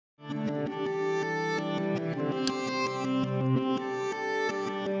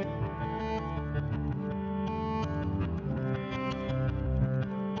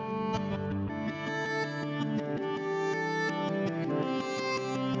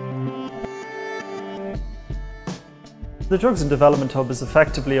The Drugs and Development Hub is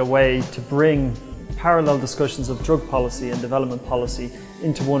effectively a way to bring parallel discussions of drug policy and development policy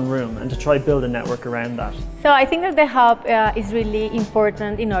into one room and to try build a network around that. So I think that the hub is really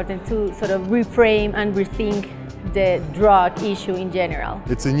important in order to sort of reframe and rethink the drug issue in general.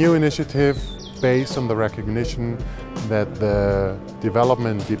 It's a new initiative based on the recognition that the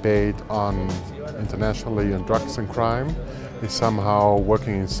development debate internationally on drugs and crime is somehow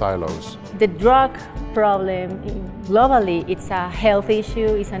working in silos. The drug problem globally, it's a health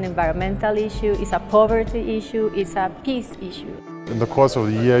issue, it's an environmental issue, it's a poverty issue, it's a peace issue. In the course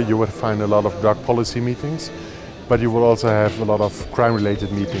of the year you will find a lot of drug policy meetings, but you will also have a lot of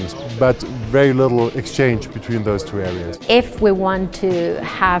crime-related meetings, but very little exchange between those two areas. If we want to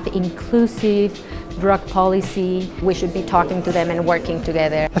have inclusive drug policy, we should be talking to them and working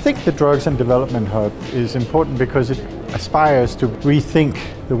together. I think the Drugs and Development Hub is important because it aspires to rethink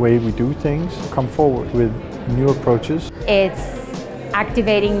the way we do things, come forward with new approaches. It's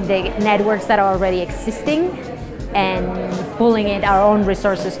activating the networks that are already existing and pulling in our own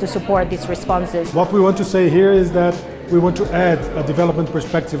resources to support these responses. What we want to say here is that we want to add a development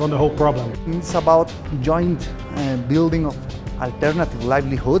perspective on the whole problem. It's about joint building of alternative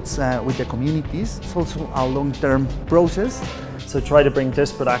livelihoods with the communities. It's also a long-term process. So try to bring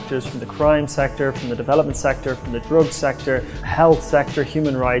disparate actors from the crime sector, from the development sector, from the drug sector, health sector,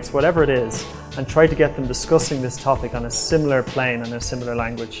 human rights, whatever it is, and try to get them discussing this topic on a similar plane and a similar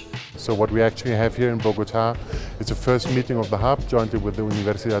language. So what we actually have here in Bogota is the first meeting of the hub jointly with the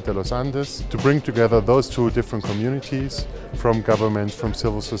Universidad de Los Andes to bring together those two different communities from government, from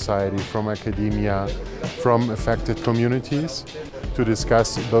civil society, from academia, from affected communities to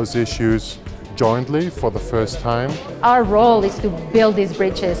discuss those issues jointly for the first time. Our role is to build these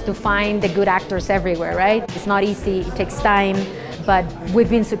bridges, to find the good actors everywhere, right? It's not easy, it takes time, but we've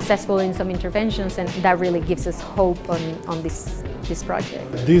been successful in some interventions and that really gives us hope on this project.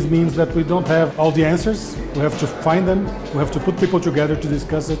 This means that we don't have all the answers, we have to find them, we have to put people together to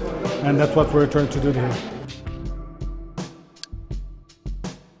discuss it, and that's what we're trying to do here.